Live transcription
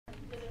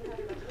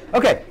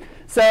OK,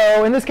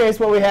 so in this case,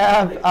 what we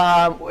have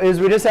is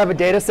we just have a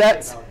data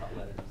set.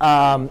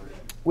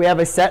 We have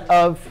a set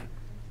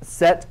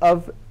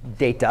of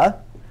data.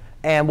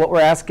 And what we're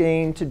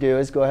asking to do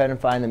is go ahead and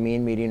find the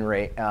mean,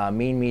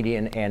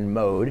 median, and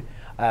mode,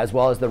 as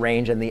well as the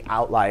range and the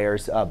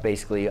outliers,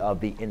 basically, of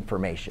the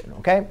information.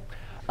 OK?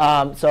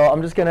 So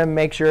I'm just going to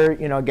make sure,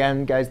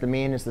 again, guys, the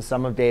mean is the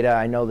sum of data.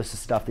 I know this is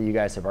stuff that you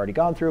guys have already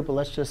gone through, but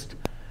let's just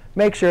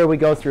make sure we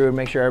go through and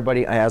make sure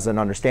everybody has an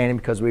understanding,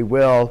 because we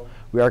are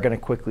going to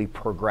quickly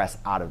progress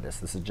out of this.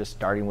 This is just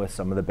starting with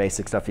some of the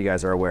basic stuff you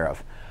guys are aware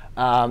of.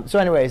 So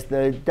anyways,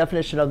 the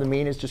definition of the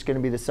mean is just going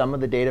to be the sum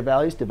of the data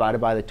values divided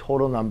by the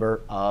total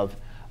number of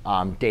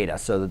data.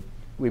 So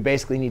we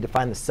basically need to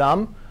find the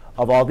sum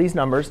of all these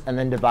numbers and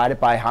then divide it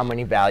by how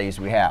many values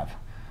we have.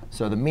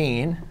 So the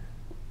mean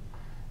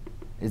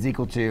is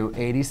equal to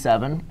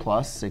 87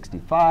 plus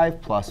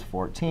 65 plus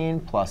 14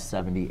 plus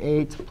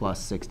 78 plus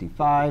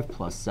 65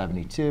 plus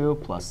 72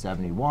 plus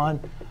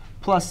 71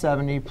 plus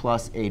 70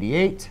 plus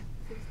 88.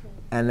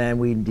 And then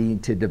we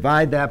need to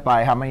divide that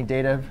by how many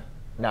data?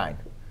 9.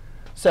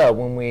 So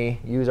when we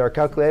use our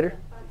calculator,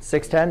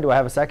 610, do I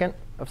have a second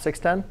of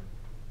 610?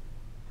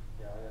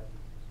 Yeah,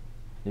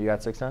 I got You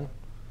got 610?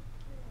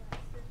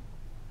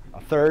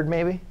 A third,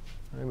 maybe?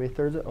 Maybe a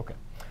third? OK.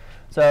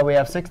 So we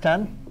have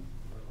 610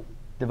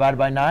 divided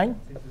by 9?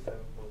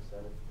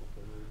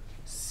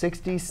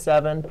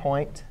 67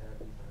 point.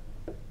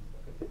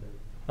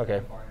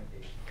 OK.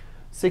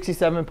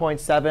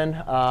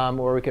 67.7,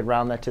 or we could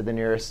round that to the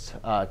nearest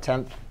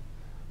tenth,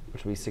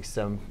 which would be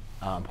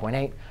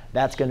 67.8.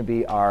 That's going to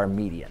be our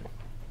median.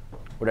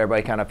 Would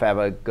everybody kind of have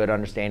a good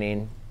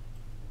understanding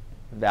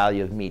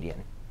value of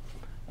median?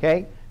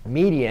 OK?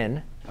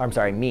 Mean.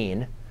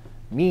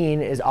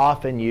 Mean is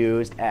often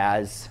used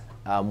as,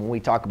 when we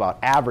talk about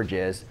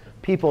averages,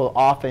 people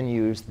often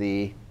use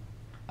the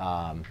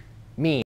mean